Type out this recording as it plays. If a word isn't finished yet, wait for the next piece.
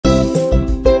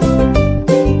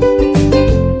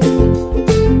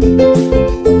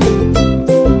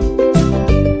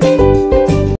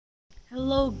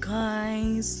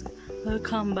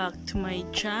welcome back to my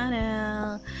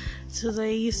channel.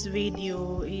 Today's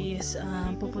video is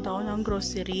pupunta ako ng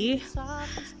grocery.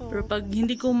 Pero pag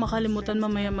hindi ko makalimutan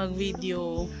mamaya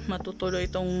mag-video, matutuloy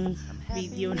itong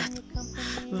video na to,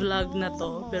 vlog na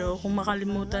to. Pero kung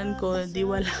makalimutan ko, di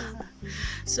wala.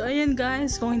 So ayan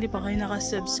guys, kung hindi pa kayo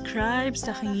nakasubscribe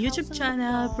sa aking YouTube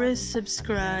channel, please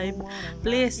subscribe,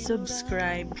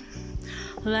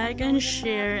 like and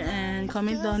share and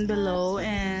comment down below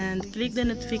and click the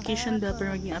notification bell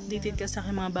para maging updated ka sa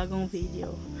aking mga bagong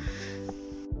video.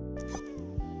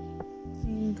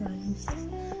 Ayan guys,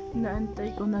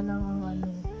 inaantay ko na lang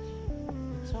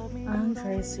ang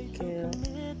tricycle.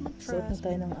 Suot na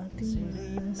tayo ng ating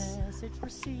mask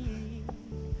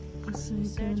kasi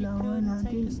kailangan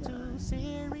natin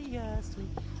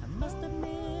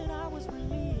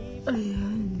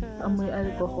ayan, amoy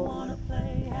alcohol.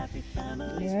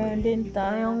 Ayan din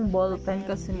tayong ballpen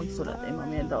kasi magsulat ay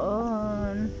mamaya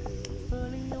doon.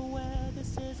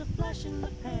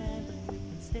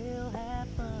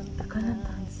 Taka ng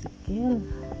tricycle.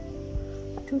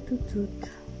 Tututut.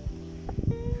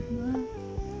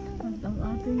 At ang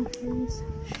ating face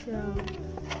shell.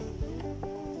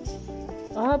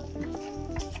 Up!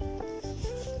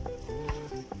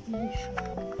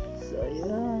 So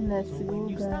ayan, let's go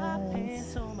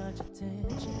guys.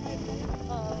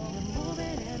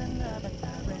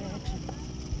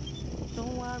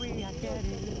 Don't worry, I get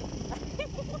it.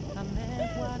 I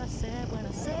meant what I said when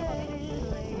I said it,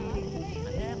 lady.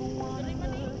 I never wanna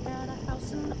look at a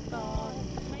house in the garden.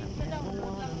 I never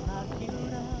wanna lock you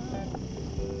down.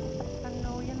 I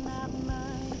know you're not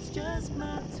mine, it's just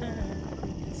my turn.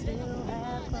 We can still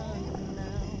have fun for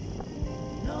now.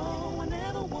 No, I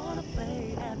never wanna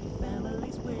play happy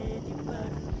families with you,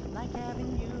 but I like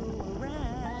having you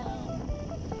around.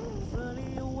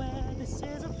 Fully aware this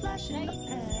is a flash in the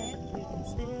pan. We can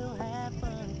still have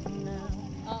fun for now.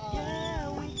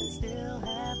 Yeah, we can still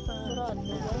have fun for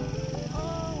now.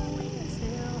 Oh, we can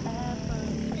still have fun.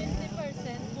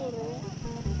 20% Guru.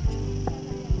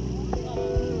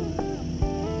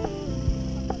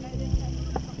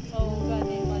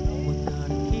 We're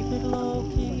gonna keep it low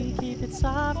key, keep it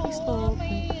softly spoken,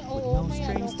 with no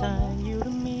strings tying you to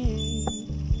me.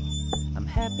 I'm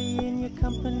happy in your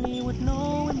company with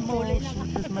no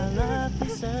emotion, cause my love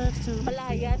deserves to be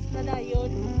free.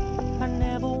 I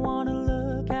never wanna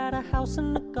look at a house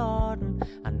in the garden,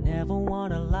 I never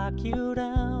wanna lock you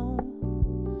down.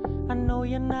 I know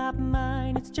you're not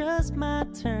mine, it's just my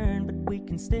turn, but we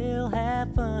can still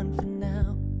have fun for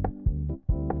now.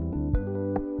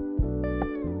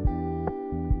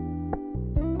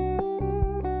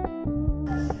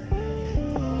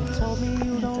 You told me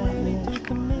you don't really do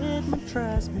commitment,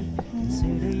 trust me,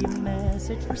 consider your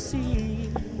message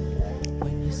received.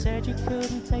 When you said you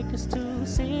couldn't take us too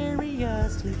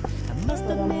seriously, I must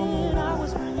admit I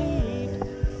was relieved,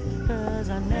 cause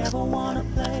I never wanna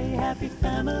play happy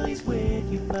families with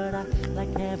you, but I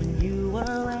like having you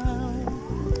around.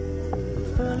 I'm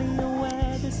fully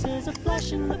aware this is a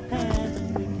flash in the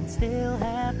pan, but we can still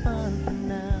have fun for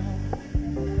now.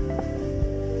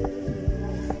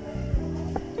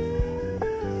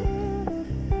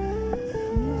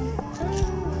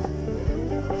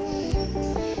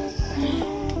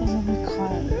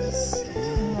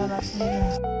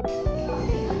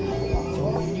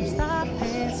 When you stop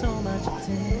paying so much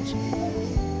attention,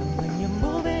 and when you're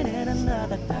moving in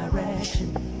another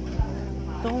direction,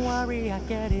 don't worry, I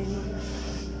get it.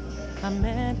 I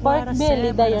meant what I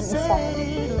said when I said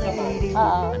it, lady.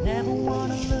 I never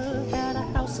wanna look at a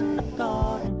house in the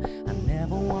garden, I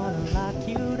never wanna lock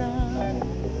you down.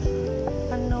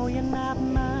 I know you're not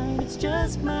mine, it's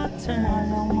just my turn.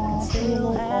 We can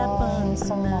still have fun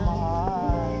for now.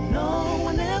 No,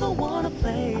 I never wanna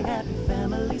play happy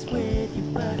families with you,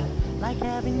 but I like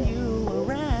having you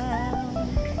around.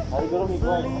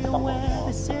 Fully aware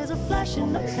this is a flash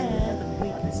in the pan, but we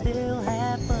can still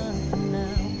have fun for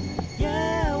now.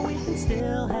 Yeah, we can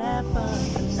still have fun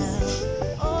for now.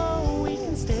 Oh, we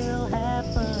can still have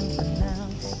fun for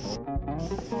now.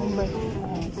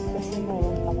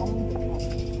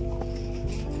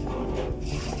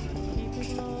 Keep it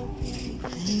low, keep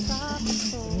it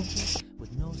soft,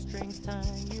 with no strings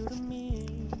tying you to me.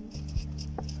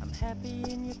 I'm happy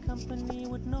in your company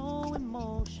with no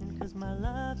emotion, cause my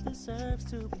love deserves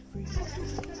to be free.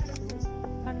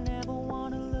 I never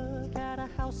wanna look at a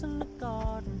house in the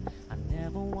garden, I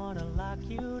never wanna lock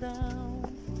you down.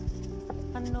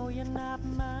 I know you're not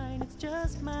mine, it's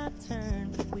just my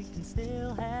turn, but we can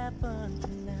still have fun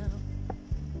for now.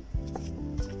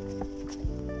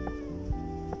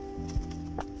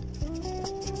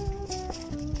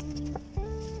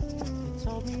 You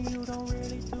told me you don't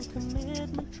really do commitment.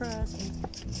 trust me,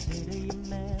 consider your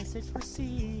message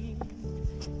received.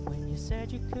 When you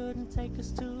said you couldn't take us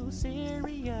too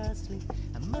seriously,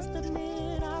 I must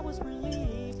admit I was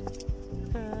relieved.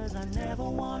 Cause I never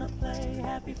wanna play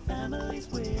happy families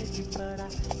with you, but I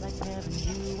like having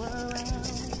you around.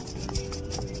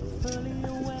 Fully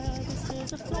aware this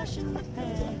is a flash in the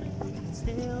pan, we can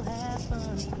still have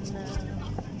fun for now.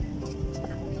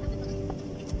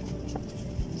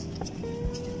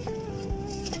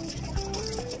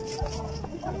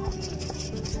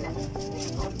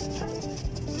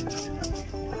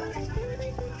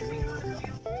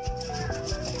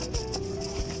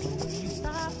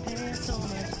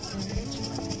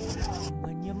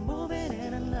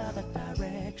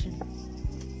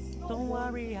 Don't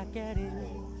worry, I get it.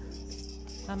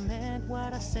 I meant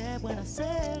what I said when I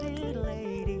said it,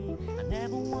 lady. I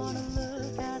never wanna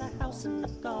look at a house in the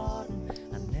garden.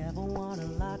 I never wanna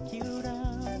lock you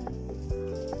down.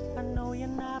 I know you're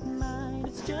not mine,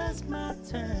 it's just my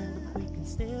turn, but we can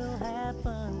still have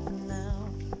fun for now.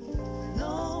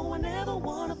 No, I never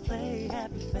wanna play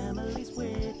happy families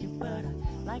with you, but I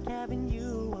like having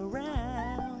you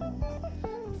around.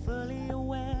 I'm fully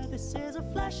aware this is a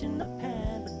flash in the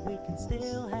pan, but we can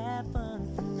still have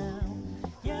fun for now.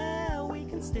 Yeah, we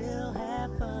can still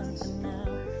have fun for now.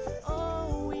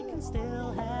 Oh, we can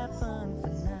still have fun for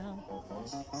now.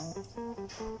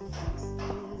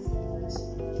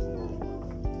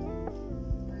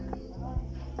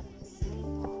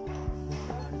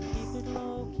 Keep it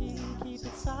low key, keep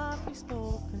it softly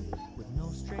spoken, with no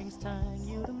strings tying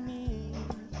you to me.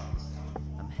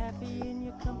 I'm happy in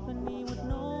your company with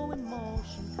no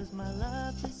emotion, cause my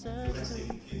love deserves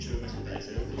to be free.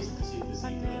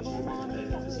 I never wanna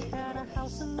look at a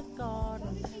house in the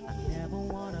garden. I never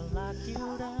wanna lock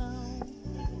you down.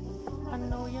 I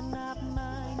know you're not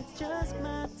mine, it's just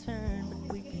my turn,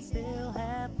 but we can still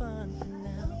have fun for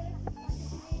now.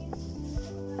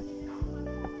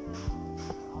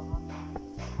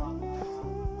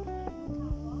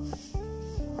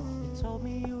 You told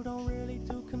me you don't really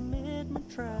do commitment,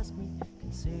 trust me,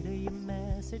 consider your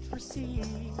message received.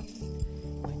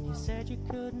 When you said you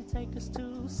couldn't take us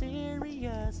too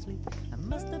seriously, I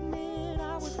must admit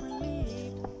I was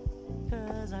relieved.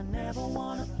 Cause I never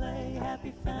wanna play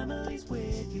happy families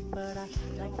with you, but I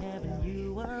like having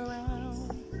you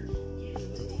around.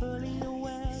 I'm fully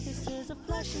aware this is a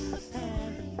flash in the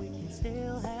pan, but we can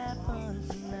still have fun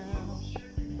for now.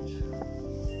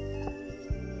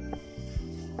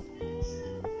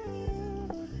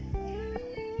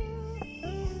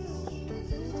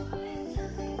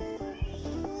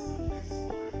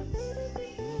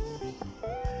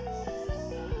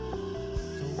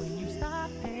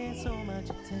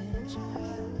 Attention,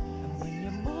 and when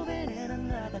you're moving in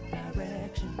another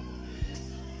direction,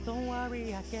 don't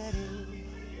worry, I get it.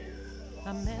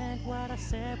 I meant what I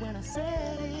said when I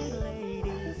said it,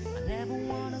 lady. I never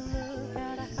wanna look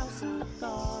at a house in the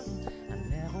garden. I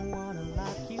never wanna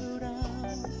lock you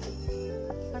down.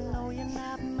 I know you're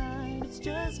not mine, it's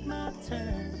just my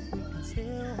turn, but we can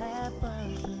still have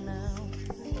fun for now.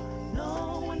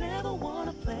 No, I never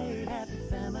wanna play happy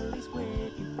families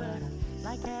with you, but I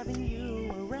like having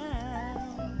you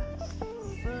around.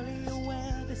 I'm fully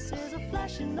aware this is a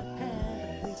flash in the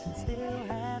pan, but we can still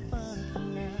have fun for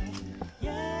now.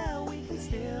 Yeah, we can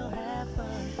still have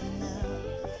fun for now.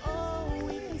 Oh,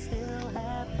 we can still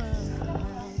have fun for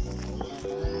now.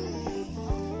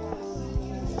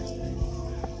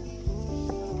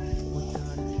 We're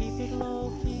gonna keep it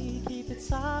low key, keep it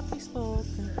softly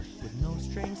spoken, with no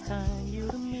strings tying you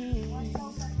to me.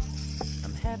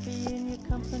 I'm happy in your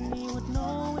company with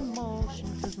no emotion,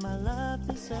 cause my love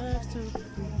deserves to be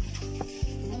free.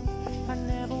 I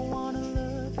never wanna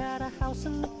look at a house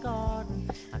in the garden.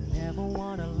 I never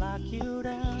wanna lock you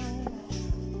down.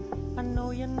 I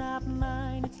know you're not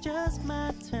mine, it's just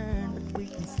my turn, but we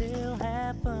can still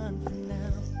have fun for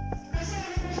now.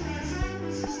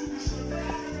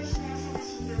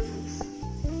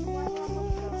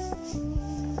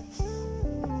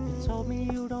 You told me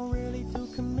you don't really do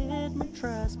commitment,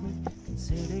 trust me,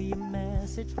 consider your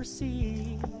message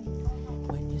received.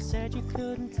 When you said you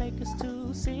couldn't take us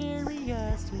too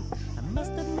seriously, I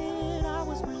must admit I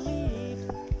was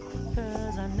relieved.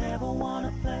 Cause I never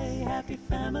wanna play happy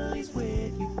families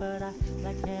with you, but I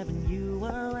like having you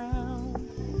around.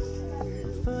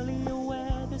 I'm fully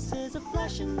aware this is a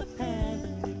flash in the pan,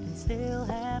 but we can still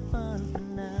have fun for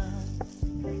now.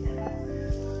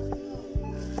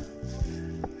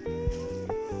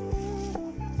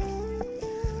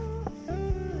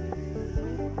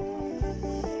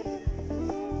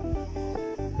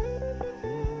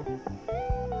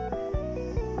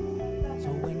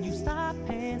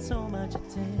 So much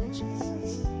attention,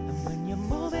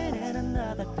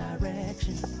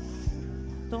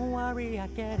 Don't worry, I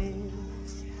get it.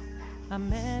 I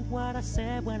meant what I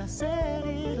said when I said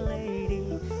it,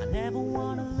 lady. I never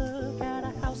wanna look at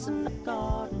a house in the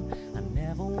garden. I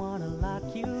never wanna lock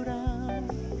you down.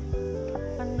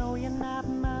 I know you're not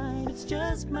mine, it's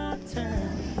just my turn.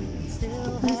 We can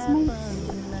still have fun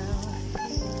for now.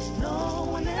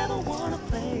 No, I never wanna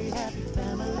play happy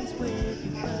families with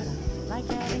you, but I like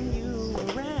having you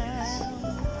around.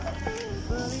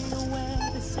 Fully aware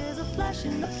this is a flash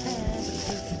in the pan, but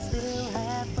we can still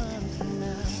have fun for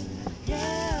now.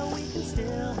 Yeah, we can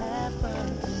still have fun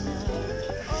for now.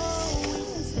 Oh, we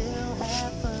can still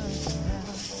have fun for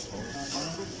now.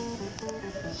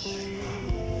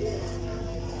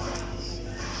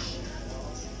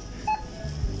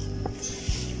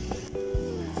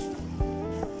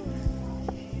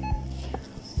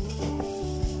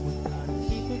 We're gonna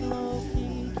keep it low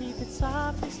key, keep it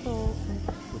softly spoken,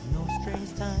 with no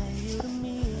strings tying you to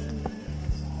me.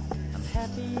 I'm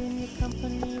happy in your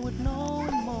company with no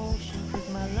emotion, 'cause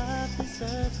my love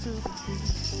deserves to be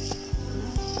free.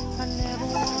 I never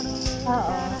wanna look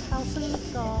at a house in the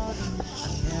garden. I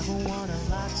never wanna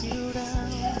lock you down.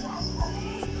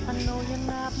 I know you're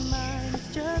not mine, it's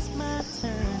just my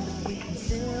turn, but we can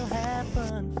still have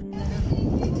fun for now.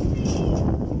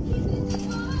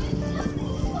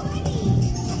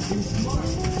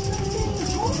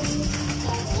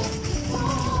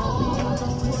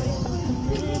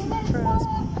 Trust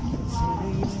me, consider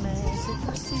your message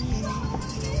received.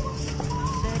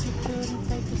 Said you couldn't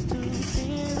take us too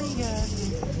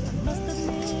seriously. I must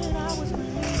admit I was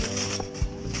relieved,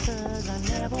 because I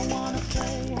never wanna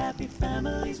play happy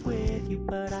families with you,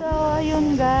 but I. So,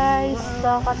 ayun guys,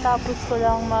 kakatapos ko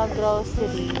lang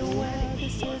mag-grocery.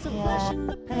 Yan,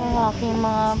 yung aking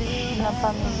mga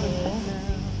napamili.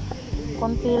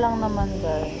 Konti lang naman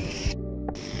guys.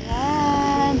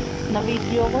 Yan,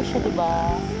 na-video ko siya,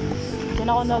 diba? Doon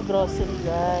ako nag-grocery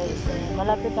guys.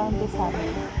 Malapit lang doon sa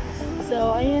amin.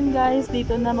 So, ayun guys,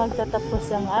 dito na magtatapos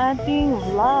ang ating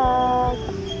vlog.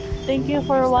 Thank you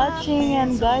for watching,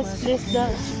 and guys, please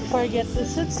don't forget to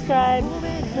subscribe,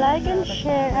 like and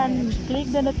share, and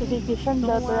click the notification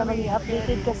bell para maging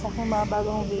updated ka sa aking mga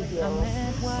bagong video.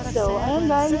 So, ayun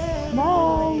guys,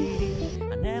 bye!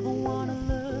 I never wanna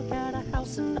look at a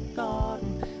house in the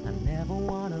garden. I never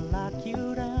wanna lock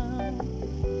you down.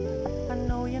 I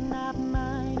know you're not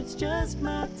mine, it's just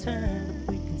my turn,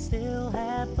 but we can still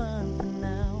have fun for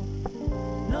now.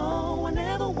 No, I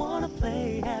never wanna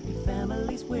play happy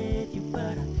families with you,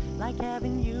 but I like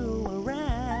having you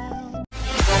around.